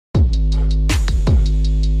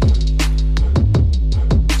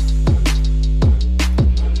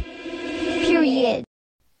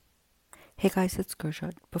Hey guys, it's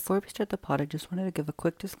Gershot. Before we start the pod, I just wanted to give a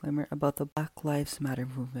quick disclaimer about the Black Lives Matter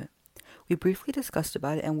movement. We briefly discussed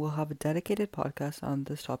about it and we'll have a dedicated podcast on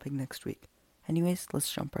this topic next week. Anyways,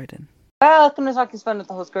 let's jump right in. Welcome to Talking Fun with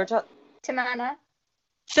the host Gertrude. Tamana.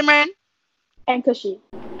 Simran. And Kushi.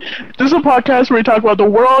 This is a podcast where we talk about the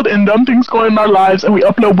world and dumb things going in our lives, and we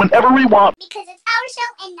upload whenever we want. Because it's our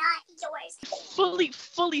show and not yours.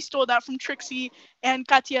 Fully stole that from Trixie and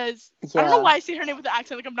Katya's. Yeah. I don't know why I say her name with the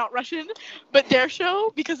accent like I'm not Russian, but their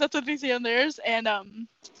show, because that's what they say on theirs, and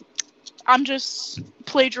I'm just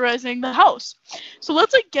plagiarizing the house. So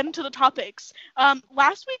let's get into the topics.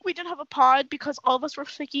 Last week we didn't have a pod because all of us were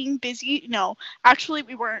freaking busy. No, actually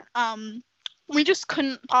we weren't. We just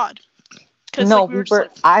couldn't pod. No, we were.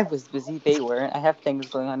 I was busy. They weren't. I have things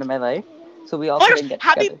going on in my life, so we all couldn't get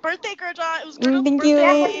happy together. Birthday, Gerja! It was Gerja's Thank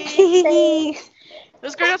birthday. you. It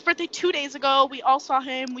was Gerja's birthday 2 days ago. We all saw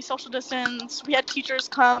him. We social distanced. We had teachers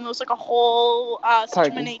come. It was like a whole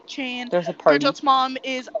system chain. There's a party. Gerja's mom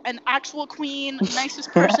is an actual queen,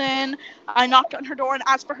 nicest person. I knocked on her door and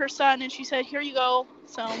asked for her son, and she said, "Here you go."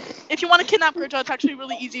 So if you want to kidnap Gerja, it's actually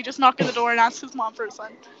really easy. Just knock on the door and ask his mom for his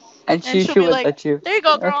son. And she would let you. There you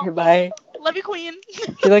go, girl. Okay, bye. Love you, queen.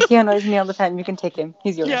 She's like, he annoys me all the time. You can take him.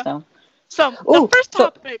 He's yours now. So, the first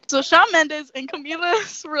topic. So, Shawn Mendes and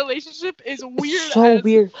Camila's relationship is weird. It's so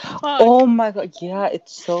weird. Oh my god. Yeah,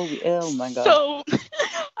 it's so weird. Oh my god. So,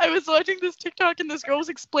 I was watching this TikTok and this girl was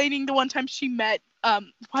explaining the one time she met, why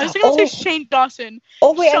was I going to say Shane Dawson?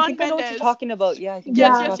 Oh wait, Shawn I think Mendes. I know what you're talking about. Yeah, I think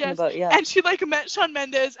yes. about, yeah. And she met Shawn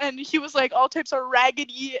Mendes and he was all types of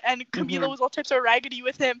raggedy and Camila was all types of raggedy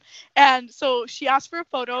with him. And so she asked for a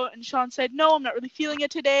photo and Shawn said, "No, I'm not really feeling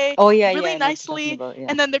it today." Oh yeah, really nicely.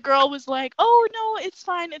 And then the girl was like, "Oh no, it's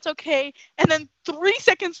fine, it's okay." And then 3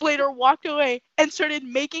 seconds later walked away and started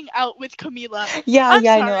making out with Camila. Yeah, I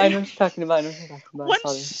know what you're talking about. When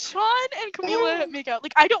Shawn and Camila make out,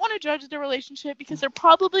 I don't want to judge their relationship because they're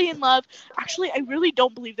probably in love. Actually, I really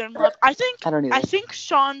don't believe they're in love. I think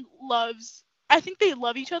Shawn loves. I think they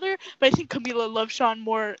love each other, but I think Camila loves Shawn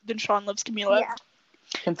more than Shawn loves Camila. Yeah.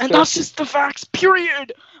 And that's just the facts.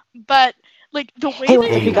 Period. But the way hey,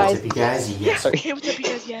 that you guys, yes. Sorry. Hey, what's up, you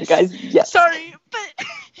guys? Yes. You guys, yes. Sorry, but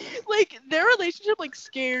their relationship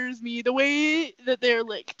scares me. The way that they're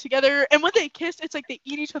together, and when they kiss, it's they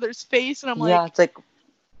eat each other's face, and I'm yeah, it's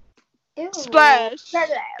ew. Splash.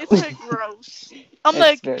 It's gross. I'm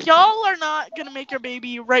y'all are not gonna make your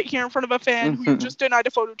baby right here in front of a fan who you just denied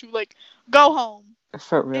a photo to. Go home.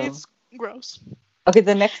 For real. It's gross. Okay,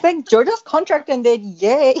 the next thing, Georgia's contract ended.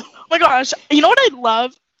 Yay! Oh my gosh, you know what I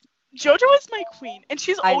love? JoJo was my queen, and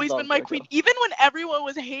she's always been my queen. Even when everyone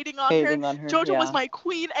was hating on her, JoJo was my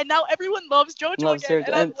queen, and now everyone loves JoJo again,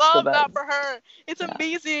 and I love that for her. It's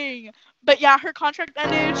amazing. But yeah, her contract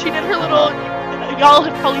ended. She did her little. Y'all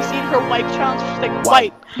have probably seen her wipe challenge. She's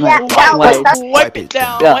wipe. Yeah, wipe it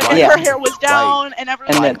down. And her hair was down, and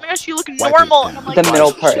everyone was oh my gosh, she looked normal. And I'm the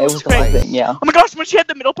middle part, it was the whole thing, yeah. Oh my gosh, when she had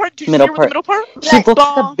the middle part, did you see her with the middle part? She looks like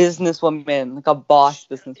a businesswoman, a boss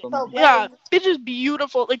businesswoman. Yeah, bitch is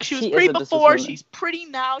beautiful. She was pretty before, she's pretty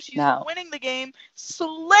now. She's winning the game,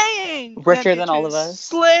 slaying. Richer than all of us.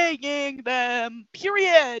 Slaying them,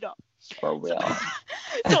 period. For real.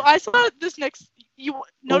 So I saw this next. You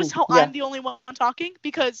notice how I'm the only one talking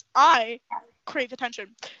because I crave attention.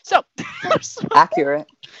 So accurate.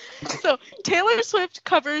 So Taylor Swift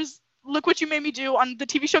covers "Look What You Made Me Do" on the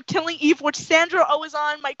TV show Killing Eve, which Sandra Oh was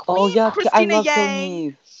on. My queen, Christina I love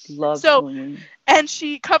Yang. Killing Eve. And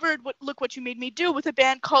she covered "Look What You Made Me Do" with a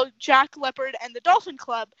band called Jack Leopard and the Dolphin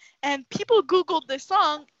Club. And people Googled this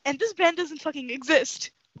song, and this band doesn't fucking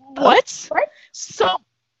exist. What? So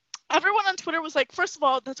everyone on Twitter was like, first of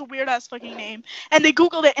all, that's a weird-ass fucking name. And they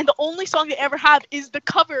Googled it, and the only song they ever have is the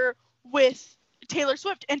cover with Taylor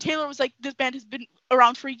Swift. And Taylor was like, this band has been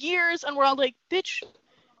around for years. And we're all like, bitch,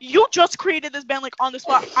 you just created this band, on the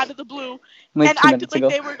spot, out of the blue. And acted like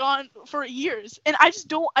they were gone for years. And I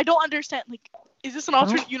don't understand, is this an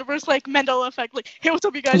alternate universe, Mandela effect? Hey, what's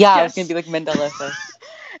up, you guys? Yeah, it's going to be Mandela effect.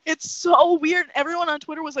 It's so weird. Everyone on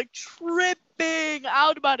Twitter was, tripping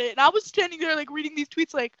out about it. And I was standing there, reading these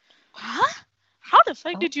tweets, huh? How the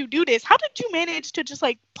fuck did you do this? How did you manage to just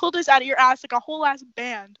pull this out of your ass a whole ass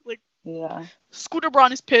band? Yeah. Scooter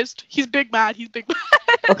Braun is pissed. He's big mad.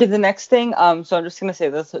 Okay, the next thing, so I'm just gonna say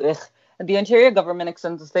this. The Ontario government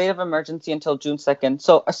extends the state of emergency until June 2nd.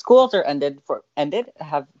 So our schools are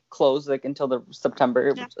have closed until the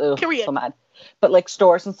September. Yeah, period. So mad. But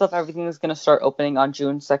stores and stuff, everything is gonna start opening on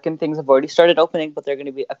June 2nd. Things have already started opening, but they're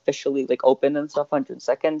gonna be officially open and stuff on June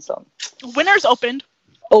 2nd. So Winners opened.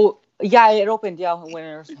 Oh, Yeah, it opened. Yeah,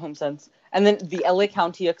 when home sense, and then the LA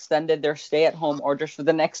County extended their stay-at-home orders for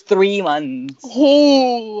the next 3 months.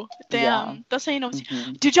 Oh, damn. Yeah. That's how you know.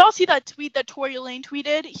 Mhm. Did y'all see that tweet that Tory Lane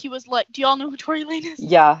tweeted? He was like, do y'all know who Tory Lane is?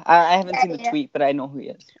 Yeah, I haven't seen the tweet, but I know who he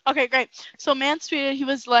is. Okay, great. So Mance tweeted, he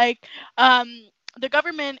was like, the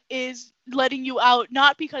government is letting you out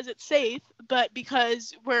not because it's safe, but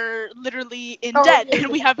because we're literally in debt and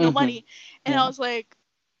we have no money. And I was like,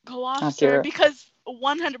 go off, sir, because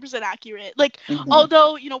 100% accurate. Like,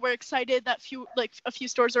 although, you know, we're excited that a few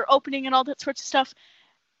stores are opening and all that sorts of stuff,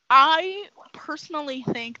 I personally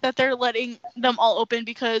think that they're letting them all open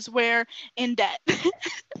because we're in debt.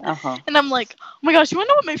 And I'm like, oh my gosh, you want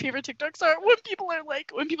to know what my favorite TikToks are? When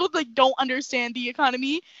people like don't understand the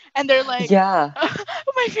economy and they're like,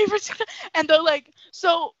 my favorite TikTok, and they're like,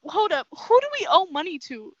 so hold up, who do we owe money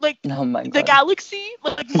to? Like, the galaxy,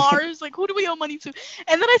 like Mars, like who do we owe money to?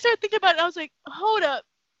 And then I started thinking about it. I was like, hold up.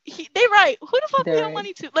 They right. Who the fuck we owe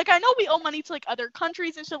money to? Like, I know we owe money to like other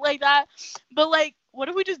countries and shit like that, but like, what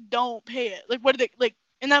if we just don't pay it? Like, what are they like?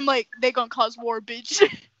 And I'm like, they gonna cause war, bitch.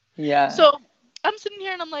 Yeah. So I'm sitting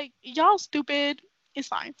here and I'm like, y'all stupid. It's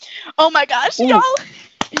fine. Oh my gosh, y'all.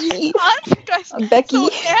 Guys, Becky. So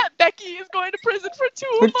Aunt Becky is going to prison for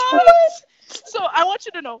 2 months. So I want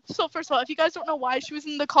you to know. So first of all, if you guys don't know why she was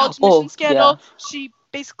in the college admission scandal, she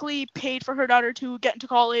basically paid for her daughter to get into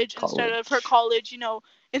college. Instead of her college, you know,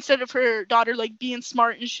 instead of her daughter like being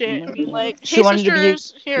smart and shit and being like, hey, she wanted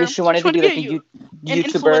sisters, she wanted to be like a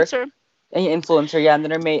YouTuber. An influencer, yeah, and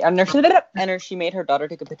then she made her daughter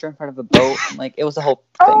take a picture in front of a boat. And, like, it was a whole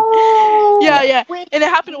thing. Yeah. And it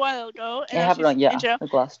happened a while ago. And it happened in jail.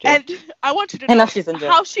 Like last year. And I want you to know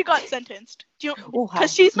how she got sentenced.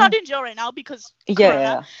 Because she's not in jail right now because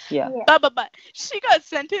Corona. But she got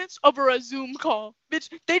sentenced over a Zoom call. Bitch,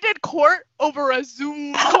 they did court over a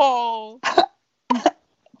Zoom call.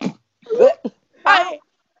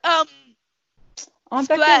 I'm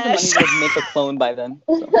back to the money to make a clone by then.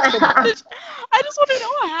 So. I just want to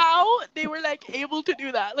know how they were like able to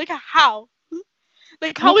do that. Like how?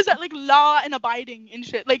 Like how is that like law and abiding and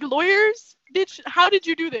shit? Like lawyers, bitch, how did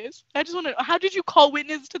you do this? I just want to know, how did you call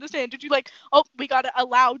witnesses to the stand? Did you like, oh, we gotta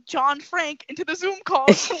allow John Frank into the Zoom call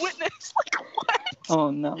to witness? Like what? Oh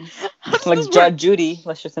no. Like Judge Judy.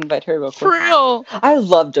 Let's just invite her real quick. For real. I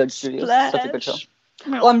love Judge Judy. It was such a good show.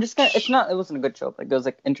 No. Well, I'm just gonna. It wasn't a good show. Like, it was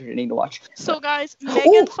like entertaining to watch. So guys,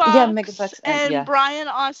 Megan Fox and Brian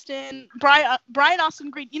Austin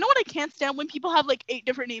Green. You know what I can't stand? When people have like 8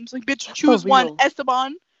 different names. Like, bitch, choose one.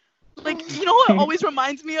 Esteban. Like, you know what it always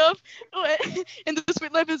reminds me of? In The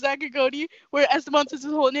Sweet Life of Zack and Cody, where Esteban says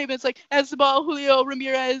his whole name. It's like Esteban Julio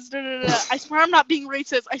Ramirez. I swear I'm not being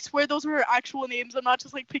racist. I swear those are her actual names. I'm not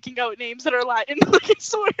just like picking out names that are Latin. Like, I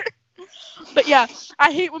swear. But yeah,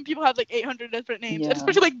 I hate when people have like 800 different names, and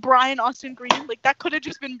especially like Brian Austin Green. Like, that could have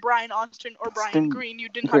just been Brian Austin or Brian Green. You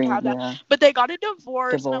didn't have to have that. Yeah. But they got a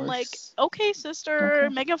divorce, and I'm like, okay, sister,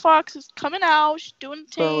 Megan Fox is coming out. She's doing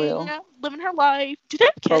a thing, living her life. Do they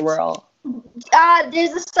have kids?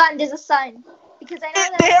 There's a son. Because I know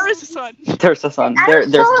that there is a son. There's a son. There's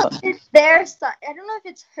a son. It's their son. I don't know if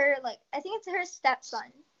it's her. Like, I think it's her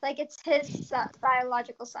stepson. Like, it's his son,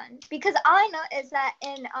 biological son. Because all I know is that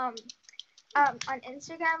in on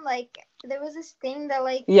Instagram, like, there was this thing that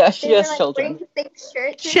like she has children.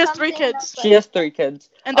 She has 3 kids. She has 3 kids.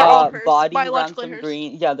 And they're all hers. Body, biologically Ransom, hers.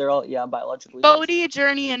 Green. Yeah, they're all biologically. Bodhi,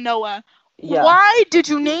 Journey, and Noah. Yeah. Why did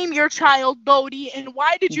you name your child Bodhi, and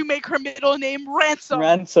why did you make her middle name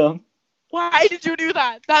Ransom? Why did you do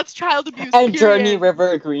that? That's child abuse. And Journey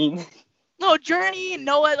River Green. No, Journey,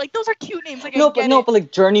 Noah, like, those are cute names. Like, but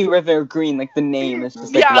like Journey River Green, like the name is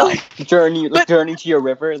just like, Journey, like Journey to your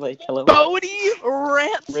river, like hello. Bodhi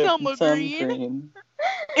Ransom Green.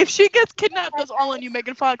 If she gets kidnapped, that's all on you,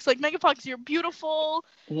 Megan Fox. Like, Megan Fox, you're beautiful.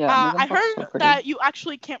 Yeah. I heard that you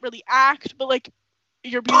actually can't really act, but like,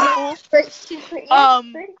 you're beautiful.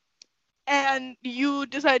 And you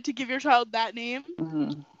decided to give your child that name.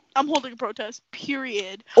 Mm-hmm. I'm holding a protest,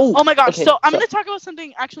 period. Oh my gosh. Okay, so I'm going to talk about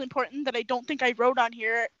something actually important that I don't think I wrote on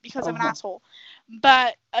here because I'm an asshole.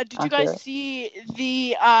 But did you guys see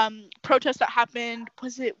the protest that happened?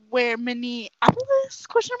 Was it where Minneapolis? ?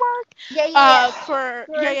 For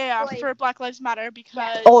Black Lives Matter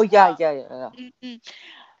because. Oh yeah.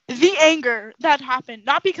 The anger that happened,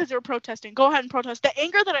 not because they were protesting. Go ahead and protest. The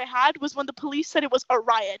anger that I had was when the police said it was a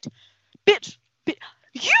riot. Bitch,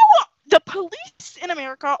 the police in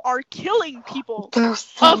America are killing people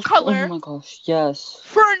of color. Oh my gosh, yes.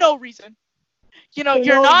 For no reason. You know,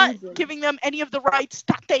 you're not giving them any of the rights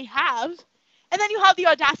that they have. And then you have the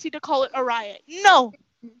audacity to call it a riot. No,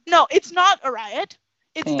 it's not a riot.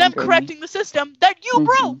 It's them correcting the system that you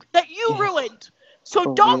broke, that you ruined.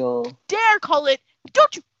 So don't dare call it.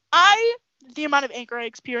 Don't you? The amount of anger I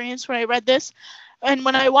experienced when I read this, and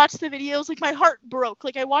when I watched the videos, like my heart broke.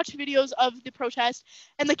 Like I watched videos of the protest,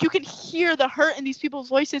 and like you can hear the hurt in these people's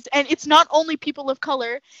voices. And it's not only people of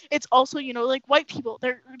color; it's also like white people.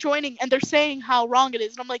 They're joining and they're saying how wrong it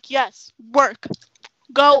is. And I'm like, yes, work,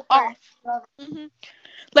 go off. Mm-hmm.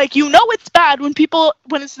 Like it's bad when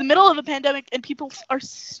it's the middle of a pandemic and people are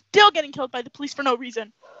still getting killed by the police for no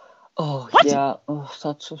reason. Oh what? Yeah. Oh,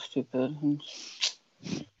 that's so stupid.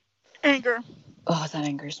 Anger. Oh, that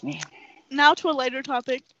angers me. Now to a lighter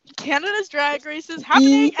topic. Canada's Drag Race is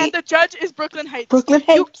happening, and the judge is Brooklyn Heights. Brooklyn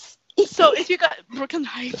Heights. So if you got Brooklyn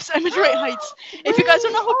Heights, I meant to write Heights. If you guys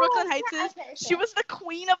don't know who Brooklyn Heights is, she was the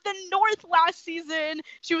Queen of the North last season.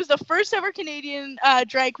 She was the first ever Canadian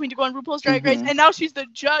drag queen to go on RuPaul's Drag Race, and now she's the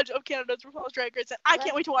judge of Canada's RuPaul's Drag Race. And I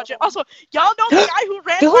can't wait to watch it. Also, y'all know the guy who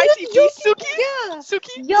ran YCP, Suki? Yeah.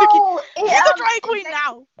 Suki? Yo, He's a drag queen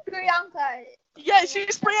now. Priyanka. Yeah,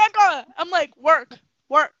 she's Priyanka. I'm like, work,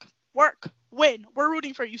 win. We're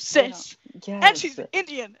rooting for you, sis. Yes. And she's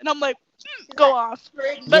Indian, and I'm like, go off.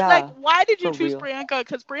 But like, why did you choose Priyanka?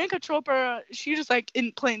 Because Priyanka Chopra, she just like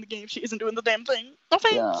isn't playing the game. She isn't doing the damn thing.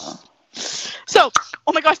 Okay. Yeah. So,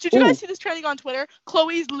 oh my gosh, did you guys see this trending on Twitter?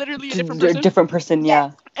 Chloe's literally a different person. Different person,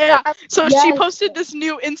 yeah. Yeah. So she posted this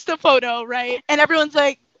new Insta photo, right? And everyone's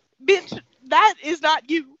like, bitch, that is not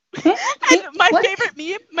you. And my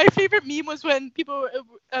favorite meme was when people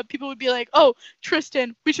would be like, oh,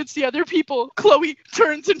 Tristan, we should see other people. Chloe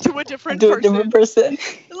turns into a different person.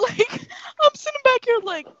 Like, I'm sitting back here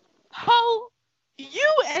like, how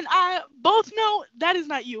you and I both know that is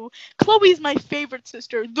not you. Chloe's my favorite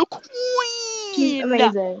sister, the queen. She's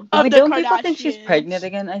amazing. Don't people think she's pregnant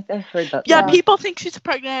again? I heard that. Yeah, people think she's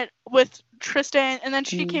pregnant with Tristan, and then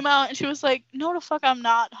she came out and she was like, no, the fuck I'm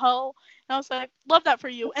not, ho. And I was like, love that for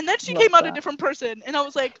you. And then she came out a different person, and I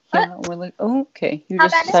was like, yeah, we're like, oh, okay. You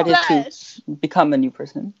just decided to become a new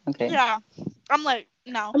person. Okay. Yeah. I'm like,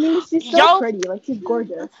 no. I mean, she's so pretty. Like, she's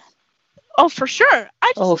gorgeous. Oh, for sure.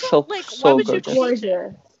 I just so why would gorgeous. you change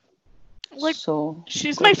it? Like,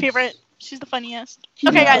 she's my favorite. She's the funniest.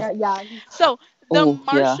 Okay, guys. Yeah. So, the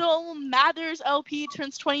Marshall Mathers LP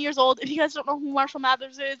turns 20 years old. If you guys don't know who Marshall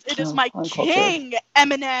Mathers is, it is my king,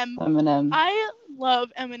 Eminem. I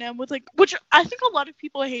love Eminem which I think a lot of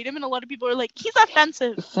people hate him, and a lot of people are like, he's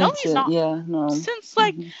offensive. No, he's not. Yeah, no. Since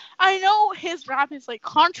I know his rap is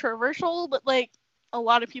controversial, but a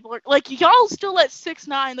lot of people are y'all still let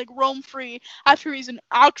 6ix9ine roam free after he's an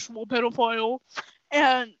actual pedophile.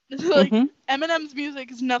 And Eminem's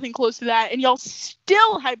music is nothing close to that, and y'all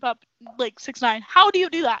still hype up 6ix9ine. How do you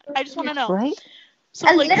do that? I just want to know. Right? So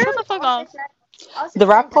shut the fuck off. The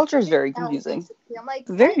rap culture is very confusing.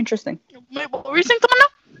 Very interesting. Wait, what were you saying, someone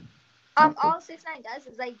now? All 6ix9ine does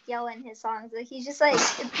is yell in his songs. He's just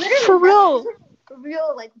it's literally for real.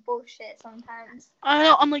 Real bullshit sometimes. I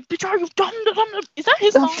know. I'm like, bitch, are you dumb? Is that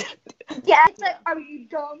his song? Yeah, it's are you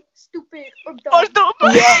dumb, stupid, or dumb?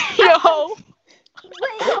 Yeah. Yo.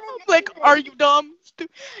 Are you dumb?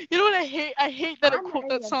 You know what I hate? I hate that I quote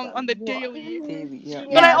that song on the daily.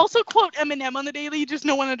 But I also quote Eminem on the daily, just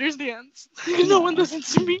no one understands. No one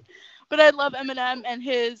listens to me. But I love Eminem, and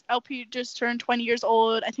his LP just turned 20 years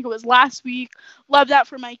old. I think it was last week. Love that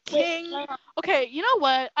for my king. Okay, you know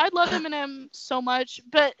what? I love Eminem so much,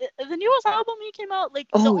 but the newest album he came out, the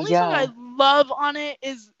only song I love on it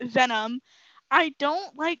is Venom. I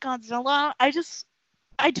don't like Godzilla. I just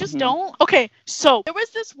don't. Okay, so there was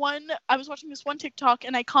I was watching this one TikTok,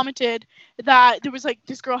 and I commented that there was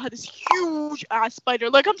this girl had this huge ass spider.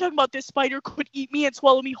 I'm talking about, this spider could eat me and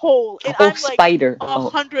swallow me whole. And I'm spider.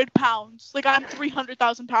 100 pounds. I'm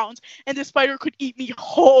 300,000 pounds, and this spider could eat me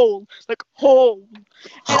whole. Whole.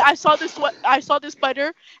 And I saw this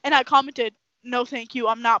spider, and I commented, no thank you,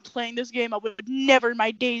 I'm not playing this game. I would never in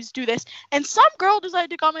my days do this. And some girl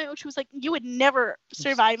decided to comment, which was you would never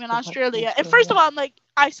survive in Australia. And first of all, I'm like,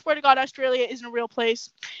 I swear to God, Australia isn't a real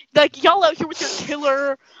place. Y'all out here with your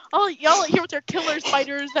killer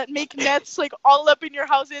spiders that make nets all up in your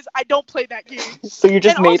houses. I don't play that game. So you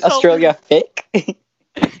just made Australia fake?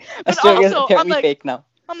 Australia's apparently fake now.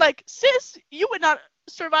 I'm like, sis, you would not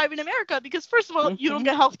survive in America because first of all, you don't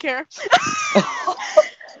get health care.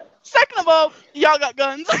 Second of all, y'all got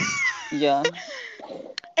guns. Yeah.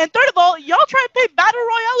 And third of all, y'all try to play Battle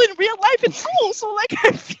Royale in real life in school. So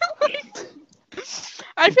I feel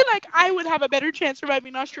I feel like I would have a better chance surviving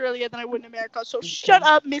in Australia than I would in America. So shut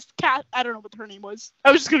up, Miss Cat. I don't know what her name was.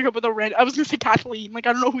 I was just gonna go with I was gonna say Kathleen. Like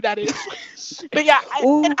I don't know who that is. But yeah,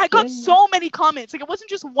 I got so many comments. Like it wasn't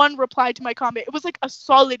just one reply to my comment. It was like a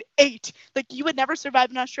solid 8. Like you would never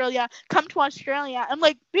survive in Australia. Come to Australia. I'm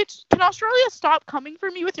like, bitch, can Australia stop coming for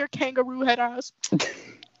me with your kangaroo head ass?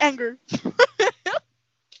 Anger.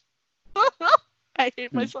 I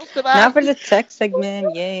hate myself for that. Now for the text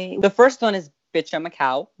segment, yay. The first one is bitch, I'm a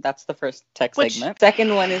cow. That's the first text segment.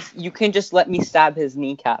 Second one is you can just let me stab his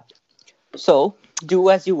kneecap. So do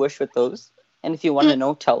as you wish with those. And if you want to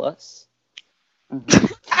know, tell us.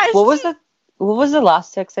 Mm-hmm. What was the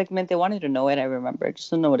last text segment? They wanted to know it, I remember. I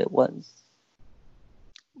just don't know what it was.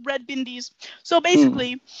 Red bindies. So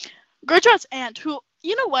basically, Gurjot's aunt, who,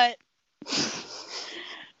 you know what?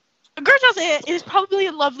 Gurjot's aunt is probably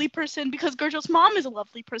a lovely person because Gurjot's mom is a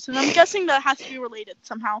lovely person. I'm guessing that has to be related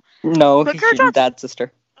somehow. No, he's your dad's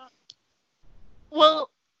sister. Well,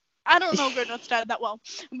 I don't know Gurjot's dad that well,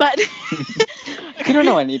 but... You don't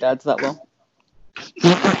know any dads that well.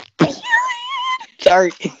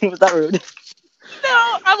 Sorry, was that rude?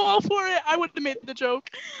 No, I'm all for it. I wouldn't have made the joke.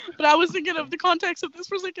 But I was thinking of the context of this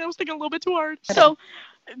for a second. I was thinking a little bit too hard. So...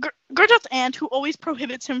 Gurjot's aunt, who always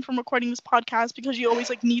prohibits him from recording this podcast because she always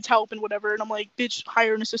like needs help and whatever, and I'm like, bitch,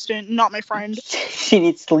 hire an assistant, not my friend. She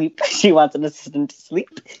needs sleep. She wants an assistant to sleep.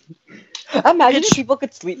 Imagine if people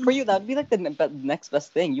could sleep for you. That would be like the next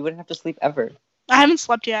best thing. You wouldn't have to sleep ever. I haven't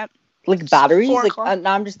slept yet. Like batteries, like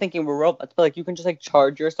now I'm just thinking we're robots, but like you can just like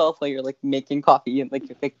charge yourself while you're like making coffee and like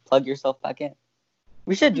you like plug yourself back in.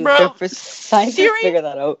 We should do that for scientists. Figure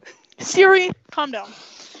that out. Siri, calm down.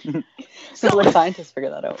 So let scientists figure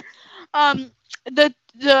that out. The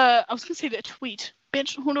I was gonna say the tweet,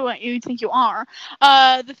 bitch. Who do you think you are?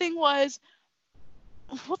 The thing was,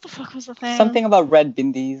 what the fuck was the thing? Something about red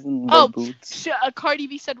bindies and red boots. Cardi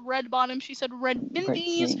B said red bottom. She said red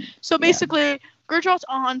bindies. So basically, Gurjot's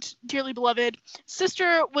aunt, dearly beloved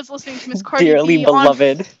sister, was listening to Miss Cardi dearly B.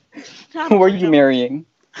 Beloved. Who are you marrying?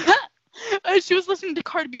 She was listening to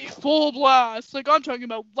Cardi B full blast. Like, I'm talking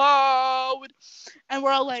about loud. And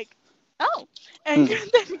we're all like, oh. And then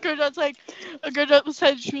Gurjot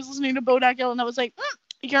said she was listening to Bodak Yellow, and I was like,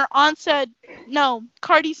 your aunt said, no,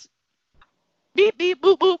 Cardi's beep, beep,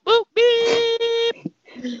 boop, boop, boop,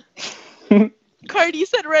 beep. Cardi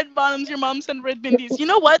said red bottoms, your mom said red bindies. You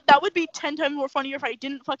know what? That would be 10 times more funnier if I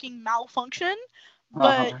didn't fucking malfunction.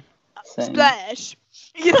 But, splash.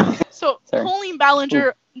 You know? So, Colleen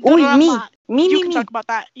Ballinger... me. You can talk about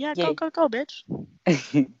that. Yeah, go, bitch.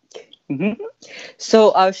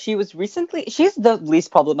 So she's the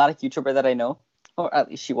least problematic YouTuber that I know, or at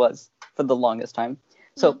least she was for the longest time.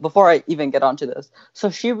 So before I even get onto this, so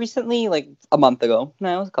she recently, like a month ago,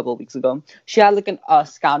 no, it was a couple of weeks ago, she had like a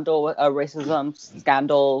scandal, a racism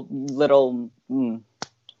scandal,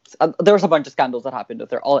 there was a bunch of scandals that happened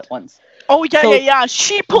with her all at once. Oh yeah.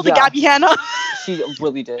 She pulled the Gabby Hanna. She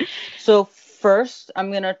really did. So first,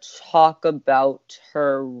 I'm gonna talk about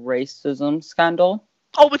her racism scandal.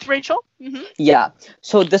 Oh, with Rachel? Mm-hmm. Yeah.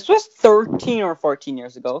 So this was 13 or 14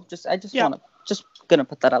 years ago. Just gonna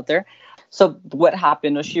put that out there. So what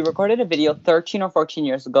happened was she recorded a video 13 or 14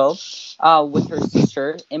 years ago with her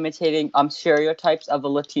sister imitating stereotypes of a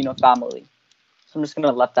Latino family. So I'm just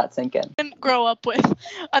gonna let that sink in. And grow up with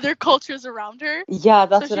other cultures around her. Yeah,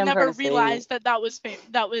 that's so what I'm trying to say. So she never realized that was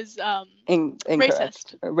racist.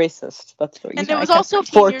 Racist. That's what. And it was also a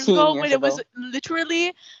few years ago when it was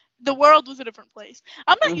literally. The world was a different place.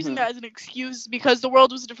 I'm not using that as an excuse because the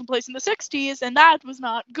world was a different place in the 60s and that was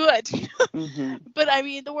not good. But I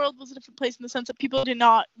mean, the world was a different place in the sense that people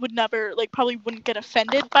would never, like, probably wouldn't get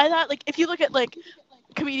offended by that. Like, if you look at, like,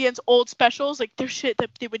 comedians' old specials, like, there's shit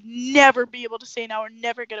that they would never be able to say now or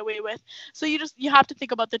never get away with. So you have to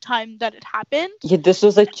think about the time that it happened. Yeah, this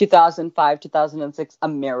was, like, 2005, 2006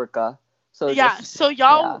 America. So yeah, so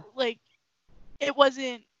y'all, like, it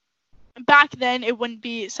wasn't, back then it wouldn't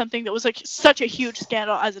be something that was like such a huge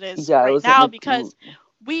scandal as it is right now because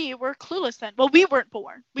we were clueless then. Well, we weren't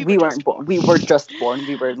born. We weren't born. We were just born.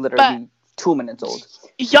 We were literally 2 minutes old.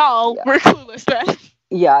 Y'all were clueless then.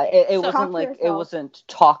 Yeah, it wasn't like it wasn't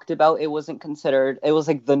talked about. It wasn't considered. It was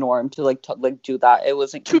like the norm to like do that. It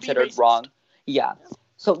wasn't considered wrong. Yeah.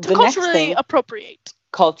 So the next thing,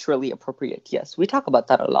 culturally appropriate. Yes, we talk about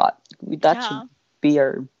that a lot. That should be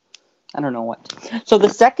our. I don't know what. So the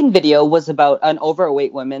second video was about an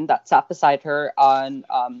overweight woman that sat beside her on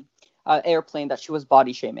an airplane that she was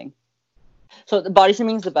body shaming. So the body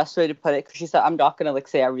shaming is the best way to put it because she said, I'm not going to like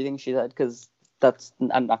say everything she said because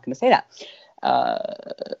I'm not going to say that.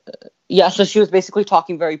 Yeah, so she was basically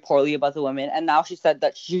talking very poorly about the women, and now she said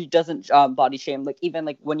that she doesn't body shame. Like, even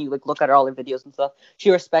like when you like look at all her videos and stuff,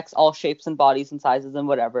 she respects all shapes and bodies and sizes and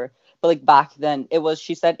whatever. But like back then,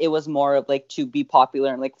 she said it was more of like to be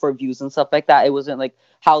popular and like for views and stuff like that. It wasn't like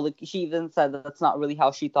how, like, she even said that's not really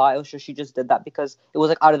how she thought. It was just she just did that because it was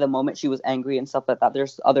like out of the moment. She was angry and stuff like that.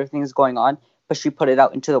 There's other things going on, but she put it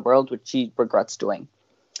out into the world, which she regrets doing.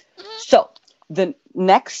 So the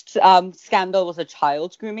next scandal was a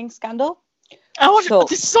child grooming scandal. I wonder,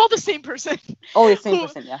 this is all the same person. Oh, the same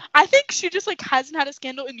person, yeah. I think she just like hasn't had a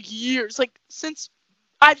scandal in years. Like, since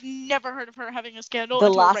I've never heard of her having a scandal. The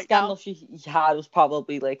last right scandal she had was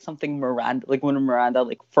probably like something Miranda, like when Miranda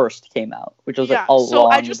like first came out, which was like a long. So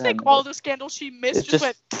I just think all the scandals she missed just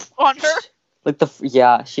went on her. Like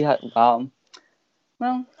she had well.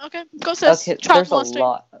 Okay, go sis. Okay, there's molesting. A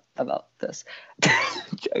lot about this.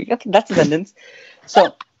 Okay, that's a sentence.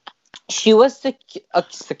 So she was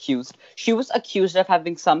accused. She was accused of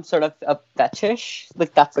having some sort of a fetish.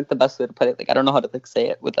 Like, that's like the best way to put it. Like, I don't know how to like say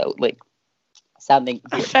it without like sounding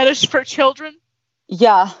weird. A fetish for children?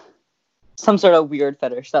 Yeah. Some sort of weird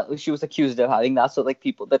fetish that she was accused of having. That's what like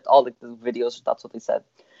people, that all like the videos, that's what they said.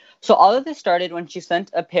 So all of this started when she sent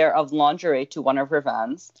a pair of lingerie to one of her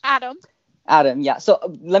fans. Adam, yeah.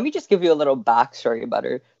 So let me just give you a little backstory about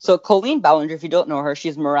her. So Colleen Ballinger, if you don't know her,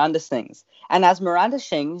 she's Miranda Sings. And as Miranda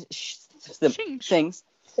Sings,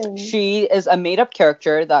 she is a made-up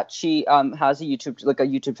character that she has a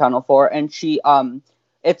YouTube channel for, and she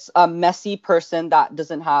it's a messy person that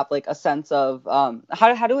doesn't have like a sense of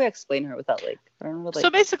how do I explain her without like I don't know, like... So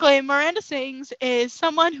basically, Miranda Sings is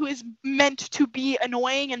someone who is meant to be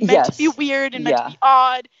annoying and meant to be weird and meant to be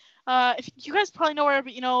odd. If you guys probably know her,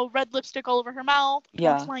 but red lipstick all over her mouth.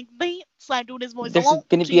 Yeah. Like that. Slide doing his voice. There's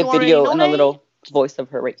going to be a video and a little voice of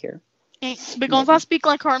her right here. Because I speak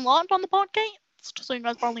like her a lot on the podcast, so you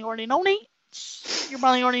guys probably already know me. You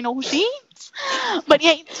probably already know who she is. But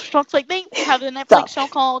yeah, she talks like they have a Netflix show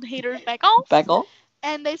called Haters Back Off. Back Off.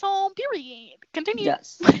 And they saw period. Continue.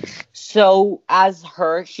 Yes. So as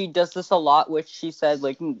her, she does this a lot, which she said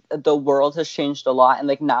like the world has changed a lot, and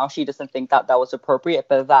like now she doesn't think that was appropriate,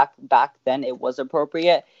 but back then it was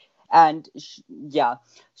appropriate. And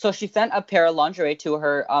so she sent a pair of lingerie to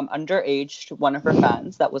her one of her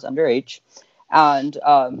fans that was underage. And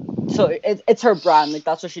so it's her brand, like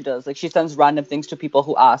that's what she does. Like she sends random things to people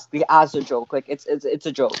who ask, like, as a joke. Like it's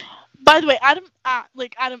a joke. By the way, Adam asked.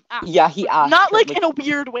 Yeah, he asked. Not like in a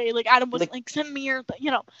weird way. Like Adam was like send me your,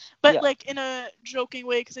 but like in a joking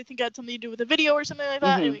way, because I think it had something to do with a video or something like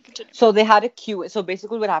that. Mm-hmm. Anyway, continue. So they had so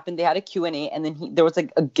basically what happened, they had a Q&A, and then there was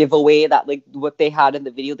like a giveaway that like what they had in the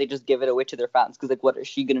video, they just give it away to their fans, because like what is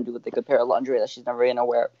she gonna do with like a pair of lingerie that she's never gonna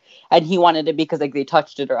wear? And he wanted it because like they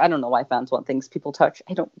touched it, or I don't know why fans want things people touch.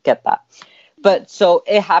 I don't get that. But so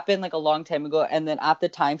it happened like a long time ago, and then at the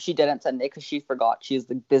time she didn't send it because she forgot. She's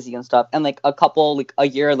like busy and stuff. And like a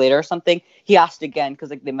year later or something, he asked again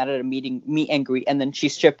because like they met at a meet and greet, and then she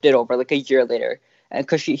shipped it over like a year later, and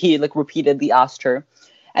because he like repeatedly asked her,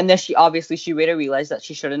 and then she later realized that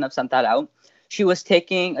she shouldn't have sent that out. She's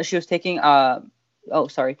talking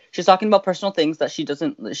about personal things that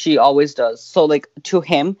she always does. So like to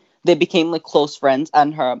him, they became like close friends,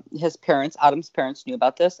 and Adam's parents knew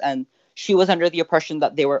about this, and she was under the impression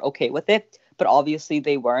that they were okay with it, but obviously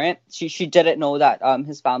they weren't. She didn't know that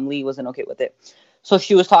his family wasn't okay with it. So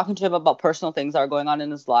she was talking to him about personal things that are going on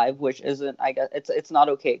in his life, which isn't, I guess, it's not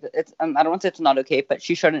okay. I don't want to say it's not okay, but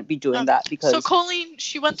she shouldn't be doing that because. So Colleen,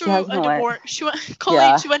 she went through a divorce. She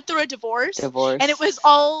went through a divorce, and it was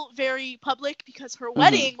all very public because her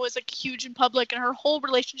wedding was like huge in public, and her whole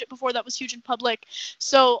relationship before that was huge in public.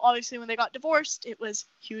 So obviously, when they got divorced, it was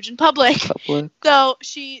huge in public. So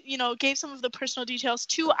she, gave some of the personal details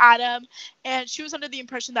to Adam, and she was under the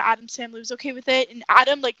impression that Adam's family was okay with it, and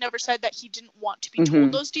Adam like never said that he didn't want to be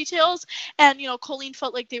told those details. And Colleen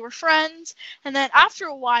felt like they were friends, and then after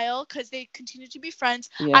a while, because they continued to be friends,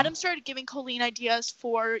 Adam started giving Colleen ideas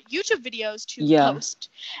for YouTube videos to post.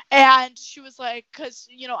 And she was like, because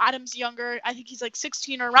Adam's younger, I think he's like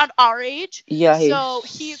 16 or around our age, so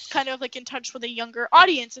he's kind of like in touch with a younger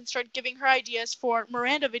audience, and started giving her ideas for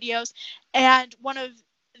Miranda videos. And one of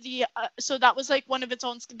the so that was like one of its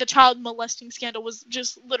own, the child molesting scandal was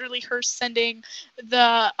just literally her sending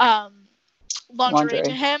the lingerie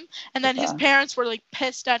to him, and then his parents were like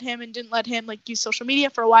pissed at him and didn't let him like use social media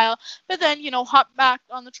for a while, but then hopped back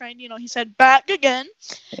on the train. He said back again,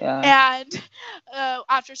 and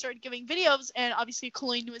after started giving videos, and obviously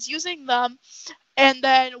Colleen was using them. And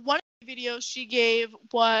then one of the videos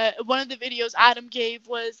Adam gave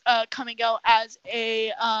was coming out as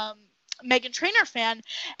a Meghan Trainor fan,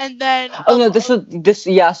 and then no, this. So just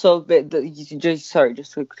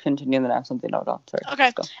to continue, and then I have something to note on. Sorry.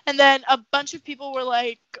 Okay, and then a bunch of people were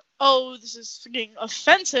like, "Oh, this is freaking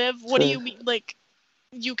offensive. What do you mean? Like,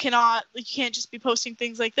 you can't just be posting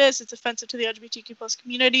things like this. It's offensive to the LGBTQ plus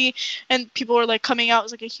community." And people were like coming out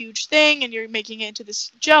as like a huge thing, and you're making it into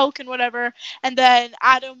this joke and whatever. And then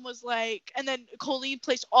Adam was like, and then Colleen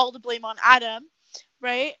placed all the blame on Adam.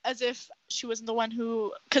 Right? As if she wasn't the one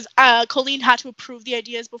who, because Colleen had to approve the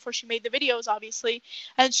ideas before she made the videos, obviously,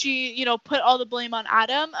 and she, put all the blame on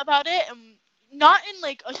Adam about it, and not in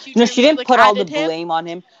like a huge. No, she didn't put all the blame on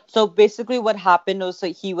him. So basically, what happened was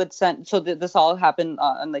like he would send. So this all happened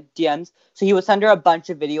on like DMs. So he would send her a bunch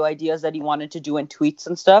of video ideas that he wanted to do in tweets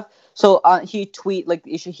and stuff. So he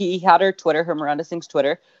had her Twitter, her Miranda Sings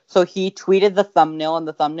Twitter. So he tweeted the thumbnail, and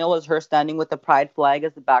the thumbnail was her standing with the pride flag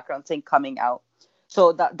as the background, saying "coming out."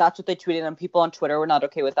 So that's what they tweeted, and people on Twitter were not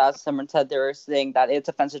okay with that. Someone said they were saying that it's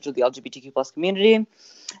offensive to the LGBTQ plus community,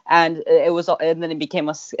 and then it became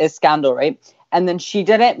a scandal, right? And then she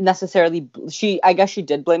didn't necessarily, I guess she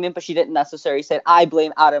did blame him, but she didn't necessarily say, "I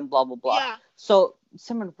blame Adam," blah blah blah. Yeah. So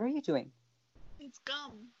Simran, what are you doing? It's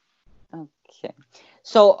gum. Okay.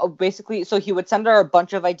 So basically, he would send her a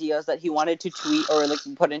bunch of ideas that he wanted to tweet or like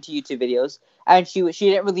put into YouTube videos, and she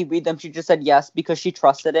didn't really read them. She just said yes because she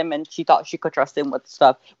trusted him and she thought she could trust him with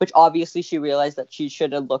stuff, which obviously she realized that she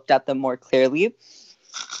should have looked at them more clearly.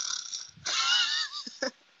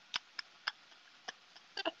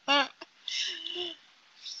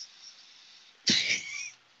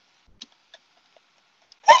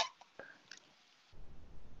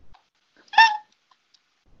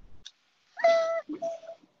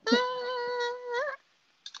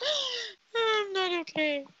 I'm not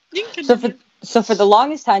okay. So for the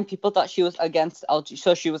longest time, people thought she was against LG.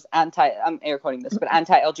 So she was I'm air quoting this, but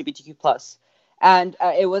anti-LGBTQ plus. And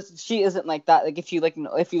she isn't like that. Like if you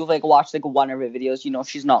watch like one of her videos,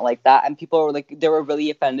 she's not like that. And people were like, they were really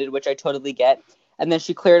offended, which I totally get. And then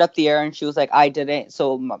she cleared up the air and she was like, I didn't.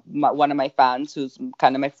 So one of my fans, who's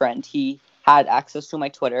kind of my friend, he had access to my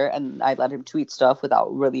Twitter, and I let him tweet stuff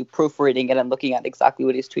without really proofreading it and looking at exactly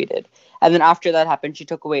what he's tweeted. And then after that happened, she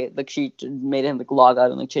took away, like she made him like log out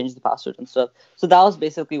and like change the password and stuff. So that was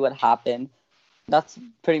basically what happened. That's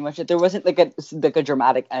pretty much it. There wasn't like a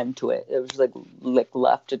dramatic end to it. It was like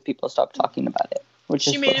left and people stopped talking about it.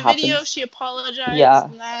 She made a video, she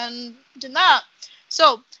apologized, and then did that.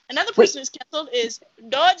 So another person who's canceled is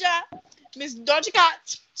Doja, Miss Doja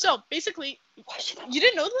Cat. So basically, you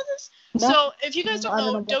didn't know this? No. So if you guys don't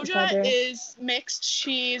know, Doja is mixed.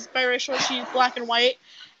 She's biracial. She's black and white,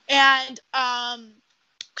 and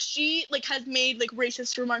she like has made like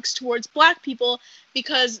racist remarks towards black people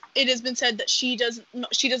because it has been said that she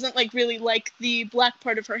doesn't like really like the black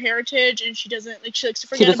part of her heritage, and she likes to forget about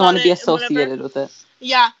it. She doesn't want to be associated with it.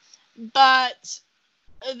 Yeah, but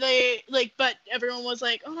but everyone was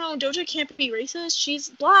like, oh no, Doja can't be racist, she's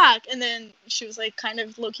black. And then she was like kind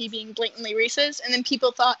of low-key being blatantly racist, and then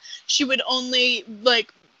people thought she would only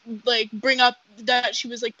like bring up that she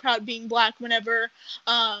was like proud being black whenever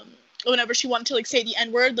she wanted to like say the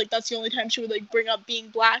N-word. Like that's the only time she would like bring up being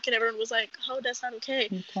black, and everyone was like, oh, that's not okay.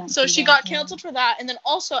 So she got canceled for that. And then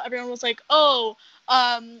also everyone was like, oh,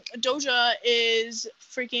 Doja is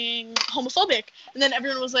freaking homophobic. And then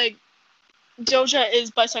everyone was like, Doja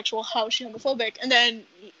is bisexual, how is she homophobic? And then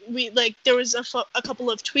there was a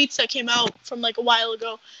couple of tweets that came out from like a while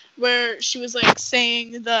ago where she was like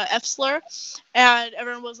saying the F slur, and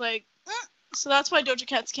everyone was like, So that's why Doja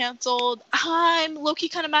Cat's canceled. I'm low-key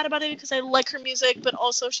kind of mad about it because I like her music, but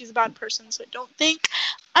also she's a bad person, so I don't think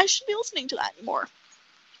I should be listening to that anymore.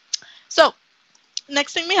 So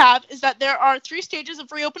next thing we have is that there are 3 stages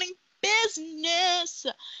of reopening business.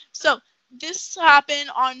 So this happened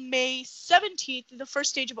on May 17th. The first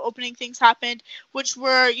stage of opening things happened, which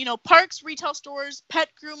were, parks, retail stores, pet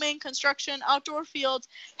grooming, construction, outdoor fields,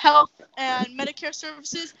 health and Medicare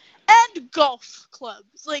services, and golf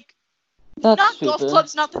clubs. Like, that's not stupid. Golf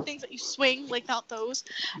clubs, not the things that you swing, like not those.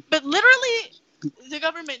 But literally, the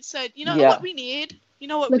government said, what we need? You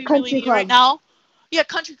know what we really need right now? Yeah,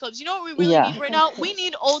 country clubs. You know what we really need right now? We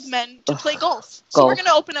need old men to play golf. So we're going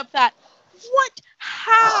to open up that. What?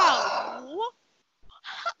 How?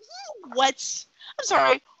 What? I'm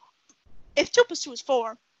sorry. If 2 + 2 is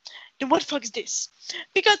 4, then what the fuck is this?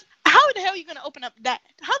 Because how the hell are you going to open up that?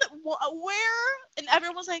 Where? And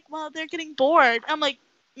everyone's like, well, they're getting bored. I'm like,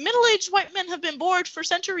 middle-aged white men have been bored for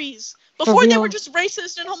centuries. Before they were just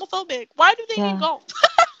racist and homophobic. Why do they need golf?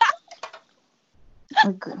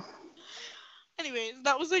 Anyways,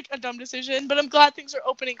 that was like a dumb decision, but I'm glad things are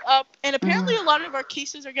opening up. And apparently a lot of our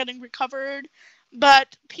cases are getting recovered.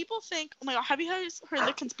 But people think, oh my god, have you guys heard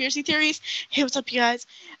the conspiracy theories? Hey, what's up, you guys?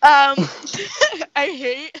 I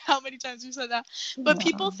hate how many times we said that. But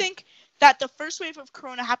people think that the first wave of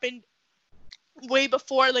corona happened way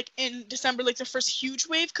before, like in December, like the first huge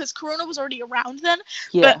wave, because corona was already around then.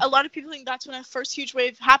 But a lot of people think that's when a first huge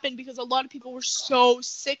wave happened, because a lot of people were so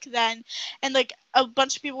sick then, and like a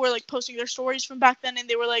bunch of people were like posting their stories from back then, and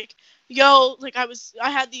they were like, yo, like I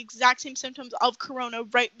had the exact same symptoms of corona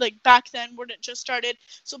right like back then when it just started.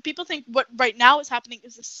 So people think what right now is happening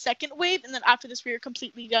is the second wave, and then after this we are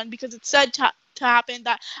completely done, because it's said to happen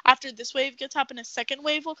that after this wave gets happened, a second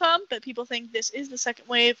wave will come. But people think this is the second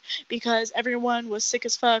wave because everyone was sick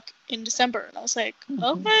as fuck in December, and I was like,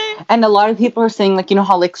 okay. And a lot of people are saying, like, you know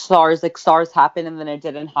how like SARS happened and then it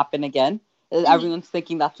didn't happen again. Everyone's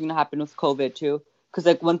thinking that's gonna happen with COVID too, because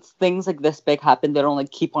like once things like this big happen, they don't like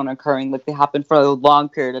keep on occurring. Like they happen for a long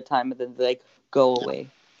period of time and then they like go away.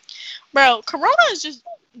 Bro, corona is just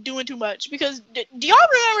doing too much, because do y'all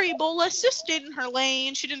remember Ebola? Sis stayed in her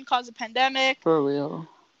lane. She didn't cause a pandemic. For real.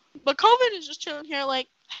 But COVID is just chilling here like,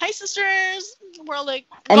 hey sisters, we're like,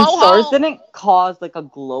 and go SARS home. Didn't cause like a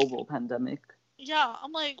global pandemic. Yeah,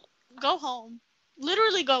 I'm like, go home.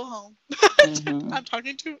 Literally go home. I'm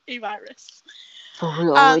talking to a virus. For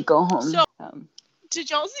real, like go home. So, did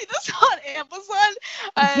y'all see this on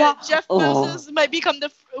Amazon? Jeff Bezos might become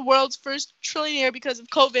the world's first trillionaire because of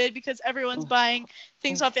COVID, because everyone's buying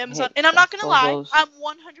things off Amazon. And I'm not going to lie, I'm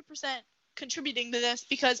 100% contributing to this,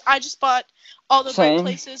 because I just bought All the Right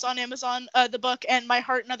Places on Amazon, the book, and My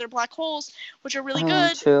Heart and Other Black Holes, which are really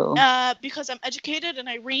good, because I'm educated and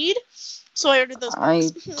I read. So I ordered those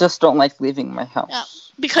books. I just don't like leaving my house. Yeah,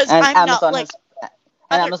 because and I'm Amazon not like...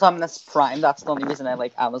 And Amazon has Prime. That's the only reason I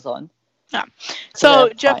like Amazon. Yeah. So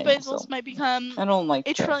Jeff Bezos might become I don't like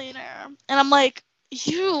a trillionaire. And I'm like,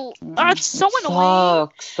 that's so annoying.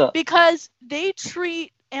 Because they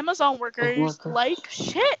treat Amazon workers like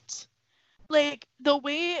shit. Like, the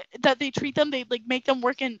way that they treat them, they like make them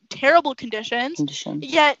work in terrible conditions.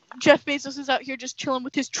 Yet Jeff Bezos is out here just chilling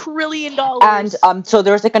with his $1 trillion. And so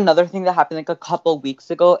there was like another thing that happened like a couple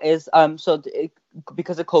weeks ago is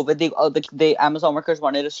because of COVID, the Amazon workers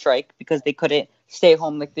wanted to strike because they couldn't stay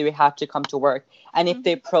home, like they had to come to work. And if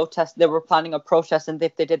they protest, they were planning a protest, and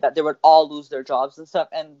if they did that, they would all lose their jobs and stuff.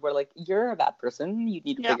 And we're like, you're a bad person. You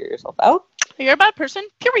need to figure yourself out. You're a bad person.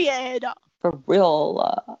 Period. For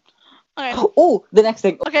real. Okay. Oh, the next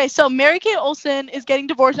thing. Okay, so Mary-Kate Olsen is getting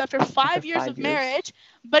divorced after 5 years of marriage,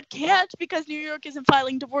 but can't because New York isn't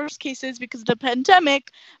filing divorce cases because of the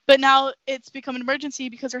pandemic. But now it's become an emergency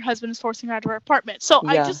because her husband is forcing her out of her apartment. So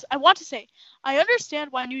I want to say, I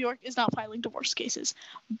understand why New York is not filing divorce cases,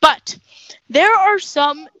 but there are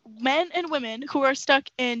some men and women who are stuck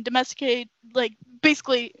in domesticated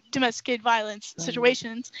violence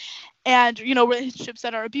situations, and relationships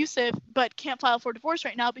that are abusive, but can't file for divorce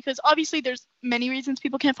right now, because obviously there's many reasons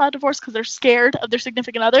people can't file divorce, because they're scared of their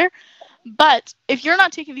significant other. But if you're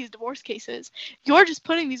not taking these divorce cases, you're just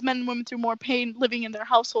putting these men and women through more pain living in their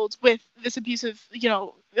households with this abusive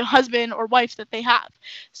husband or wife that they have.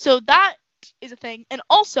 So that is a thing. And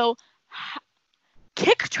also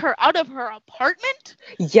kicked her out of her apartment?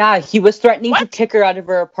 Yeah, he was threatening to kick her out of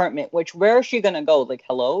her apartment, which, where is she gonna go? Like,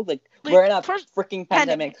 hello? Like we're in a freaking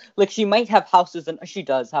pandemic. Like, she might have houses, and she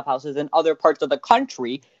does have houses in other parts of the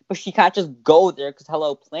country, but she can't just go there because,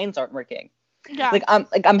 hello, planes aren't working. Yeah.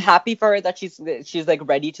 I'm happy for her that she's like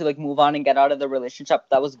ready to like move on and get out of the relationship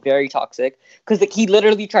that was very toxic, because like he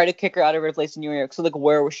literally tried to kick her out of her place in New York. So like,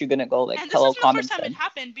 where was she gonna go? Like, and this is the first time it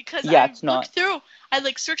happened, because I looked through, I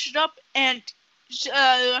like searched it up, and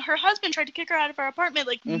her husband tried to kick her out of her apartment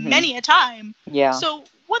like many a time. Yeah. So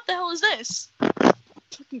what the hell is this?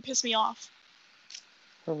 Fucking piss me off.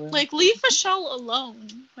 Like, leave Michelle alone.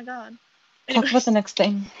 Oh my god. Talk about the next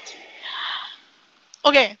thing.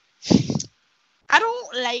 Okay. I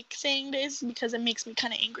don't like saying this because it makes me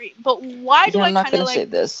kind of angry. But why do I kind of like... say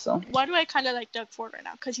this, so. Why do I kind of like Doug Ford right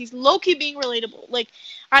now? Because he's low-key being relatable. Like,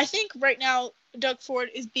 I think right now Doug Ford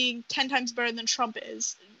is being 10 times better than Trump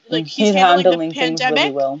is. Like, he's handling the pandemic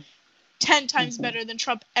really well. 10 times better than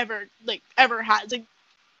Trump ever has. Like,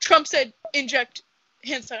 Trump said, inject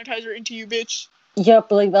hand sanitizer into you, bitch. Yeah,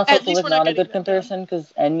 but like, that's also like not a good comparison,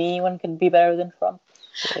 because anyone can be better than Trump.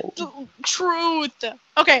 So. Truth.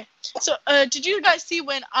 Okay, so did you guys see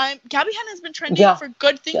when Gabby Hanna has been trending for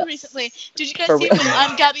good things recently? Did you guys see when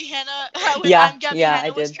I'm Gabby Hanna? I'm Gabby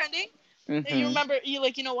Hanna was trending. Mm-hmm. You remember,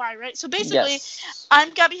 you know why, right? So basically,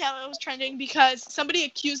 I'm Gabby Hanna was trending because somebody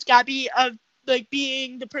accused Gabby of like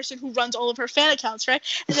being the person who runs all of her fan accounts, right?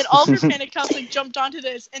 And then all of her fan accounts like jumped onto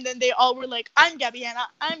this, and then they all were like, I'm Gabbiana,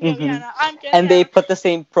 I'm Gabbiana, I'm Gabbiana. And they put the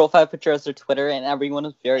same profile picture as their Twitter, and everyone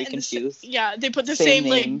was very confused. They put the same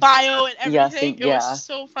like bio and everything. It was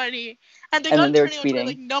so funny. And they got turning into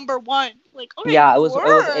like number one. Like, okay,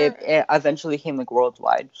 it eventually came like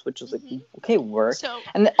worldwide, which was like, okay, work. So,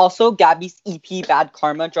 and then also Gabby's EP Bad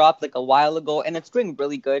Karma dropped like a while ago, and it's doing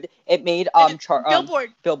really good. It made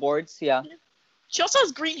billboards, yeah. She also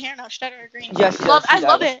has green hair now. She dyed her green. Yeah, I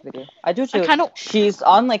love it. I do too. She's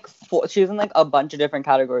on like she's in like a bunch of different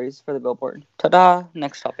categories for the Billboard. Ta-da!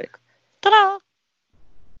 Next topic. Ta-da!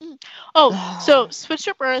 Oh, so Switch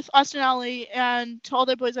Up Earth, Austin Alley, and To All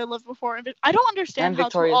the Boys I Loved Before. I don't understand how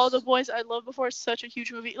To All the Boys I Loved Before is such a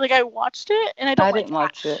huge movie. Like, I watched it, and I didn't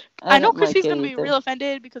watch it. I know Chrissy's going to be real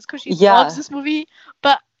offended because Chrissy loves this movie,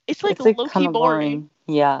 but it's like low-key boring.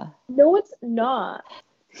 Yeah. No, it's not.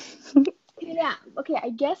 Yeah, okay, I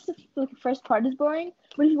guess the first part is boring,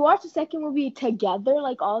 but if you watch the second movie together,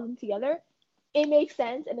 like all of them together, it makes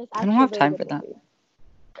sense, and it's actually I don't have time for that.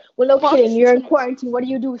 Well, no kidding, you're in quarantine. What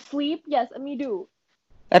do? Sleep? Yes, me do.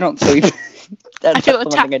 I don't sleep. That's the one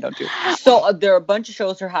thing I don't do. So there are a bunch of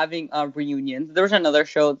shows that are having reunions. There was another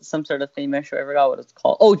show, some sort of famous show. I forgot what it's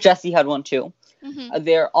called. Oh, Jessie had one too.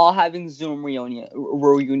 They're all having Zoom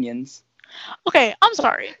reunions. Okay, I'm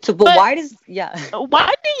sorry. So, but why does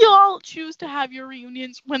why do y'all choose to have your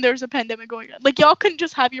reunions when there's a pandemic going on? Like, y'all couldn't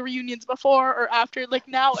just have your reunions before or after. Like,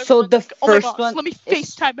 now, so the like, first one, let me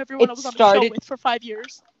FaceTime everyone I was on the show with for 5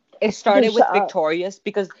 years. It started with Victorious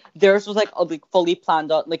because theirs was like fully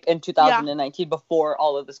planned out like in 2019 before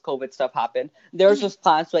all of this COVID stuff happened. Theirs was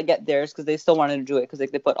planned, so I get theirs because they still wanted to do it because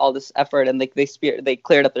like they put all this effort and like they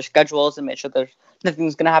cleared up their schedules and made sure there's nothing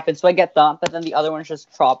was gonna happen. So I get that, but then the other ones just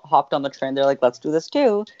hopped on the train. They're like, let's do this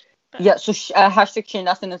too. Yeah. So hashtag Shane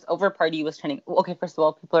Dawson is over party was trending. Okay, first of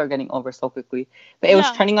all, people are getting over so quickly, but it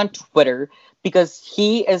was trending on Twitter because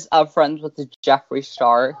he is friends with the Jeffree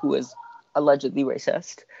Star, who is allegedly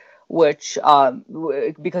racist. Which,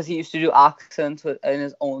 because he used to do accents in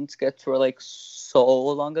his own skits for like so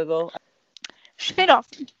long ago. Shane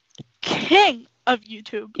Dawson, king of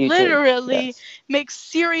YouTube literally makes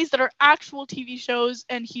series that are actual TV shows,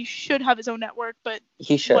 and he should have his own network, but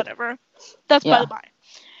he should. Whatever. That's by the by.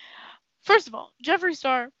 First of all, Jeffree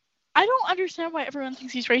Star, I don't understand why everyone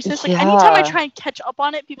thinks he's racist. Like, anytime I try and catch up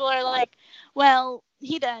on it, people are like, well,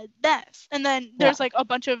 he did this. And then there's like a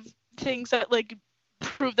bunch of things that like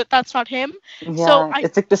prove that that's not him. Yeah, so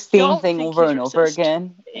it's like the same thing over and over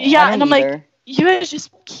again. Yeah, and I'm like, you guys just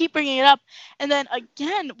keep bringing it up. And then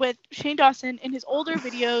again with Shane Dawson in his older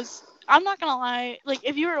videos, I'm not gonna lie, like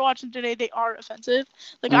if you were to watch them today, they are offensive.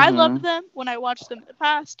 Like I loved them when I watched them in the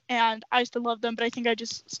past, and I still love them, but I think I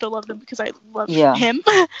just still love them because I love him.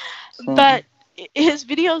 But his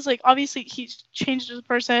videos, like obviously he's changed as a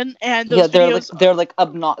person, and those videos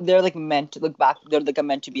they're meant to look back. They're like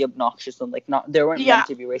meant to be obnoxious and like not. They weren't meant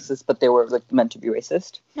to be racist, but they were like meant to be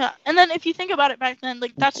racist. Yeah, and then if you think about it back then,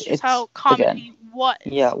 like that's just how comedy was.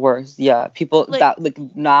 Yeah, worse. Yeah, people like, that like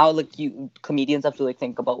now like comedians have to like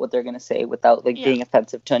think about what they're gonna say without like being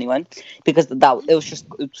offensive to anyone because it was just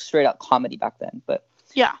straight out comedy back then. But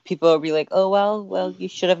people would be like, oh well, you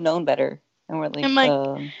should have known better, and we're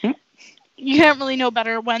like, You can't really know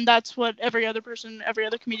better when that's what every other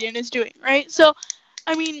comedian is doing, right? So,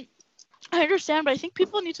 I mean, I understand, but I think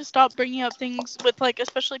people need to stop bringing up things with, like,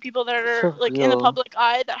 especially people that are, like, in the public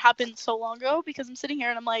eye that happened so long ago, because I'm sitting here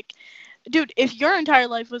and I'm like, dude, if your entire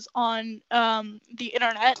life was on the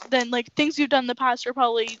internet, then, like, things you've done in the past are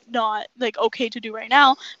probably not, like, okay to do right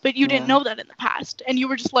now, but you didn't know that in the past, and you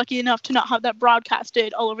were just lucky enough to not have that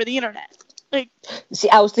broadcasted all over the internet. Like, see,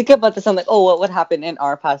 I was thinking about this. I'm like, oh, what would happen in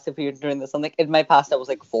our past if we were doing this? I'm like, in my past, I was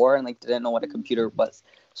like 4 and like didn't know what a computer was,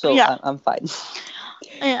 so I'm fine.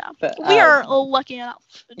 Yeah, but we are lucky enough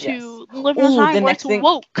to live in a time where it's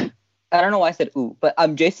woke. I don't know why I said ooh, but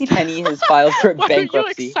JCPenney has filed for bankruptcy. Why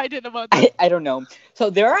are you excited about that? I don't know. So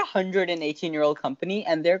they're a 118-year-old company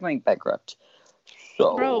and they're going bankrupt.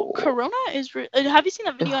 So... Bro, Corona is... have you seen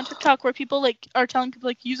that video on TikTok where people like are telling people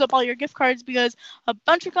like use up all your gift cards because a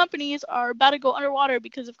bunch of companies are about to go underwater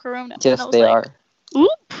because of Corona? Yes, they are.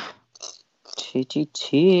 Oop.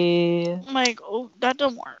 TTT. I'm like, oh, that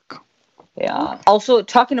doesn't work. Yeah. Also,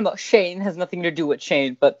 talking about Shane has nothing to do with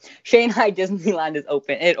Shane, but Shanghai Disneyland is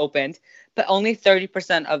open. It opened, but only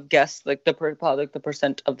 30% of guests, like the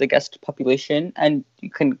percent of the guest population, and you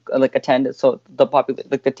can like attend it. So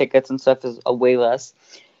the tickets and stuff is way less,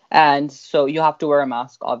 and so you have to wear a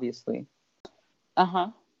mask, obviously.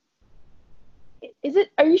 Is it?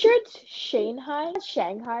 Are you sure it's Shanghai?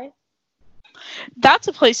 Shanghai. That's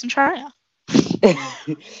a place in China.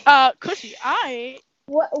 Cushy,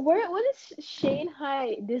 What is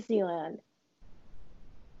Shanghai Disneyland?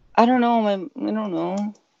 I don't know. I don't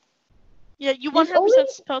know. Yeah, you 100%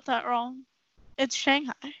 spelled that wrong. It's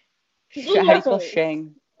Shanghai. How do you spell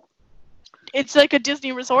Shang? It's like a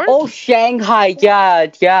Disney resort. Oh, Shanghai.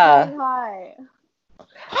 Yeah. Shanghai.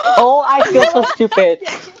 Oh, I feel so stupid.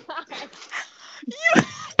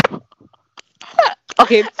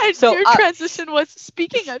 Okay, and so your transition was,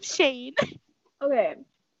 speaking of Shane. Okay.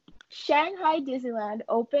 Shanghai Disneyland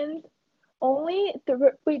opened only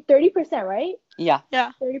 30%, right? Yeah.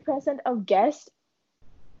 30% of guests,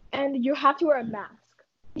 and you have to wear a mask.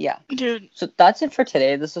 Yeah. Dude. So that's it for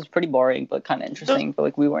today. This was pretty boring, but kind of interesting. But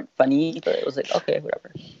like, we weren't funny, but it was like, okay,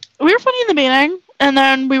 whatever. We were funny in the beginning, and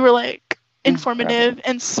then we were like informative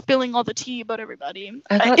and spilling all the tea about everybody.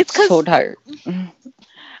 I got so tired.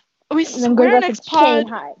 We swear next pod.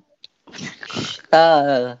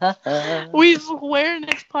 We swear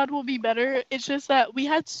next pod will be better. It's just that we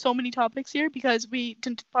had so many topics here because we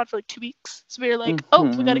didn't pod for like 2 weeks. So we were like,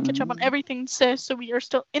 we gotta catch up on everything, sis. So we are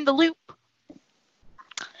still in the loop.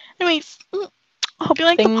 Anyways, hope you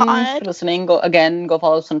like the pod. Thanks for listening. Go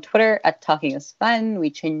follow us on Twitter at Talking is Fun.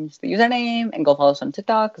 We changed the username, and go follow us on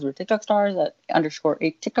TikTok because we're TikTok stars at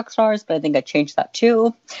 _8 TikTok stars. But I think I changed that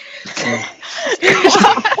too.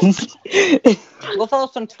 Go follow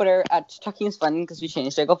us on Twitter at Talking is Fun because we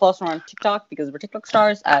changed it. Go follow us on TikTok because we're TikTok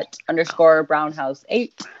stars at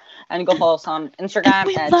 _brownhouse8, and go follow us on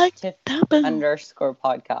Instagram at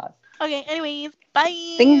 _podcast. Okay. Anyways,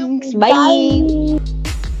 bye. Thanks. Bye.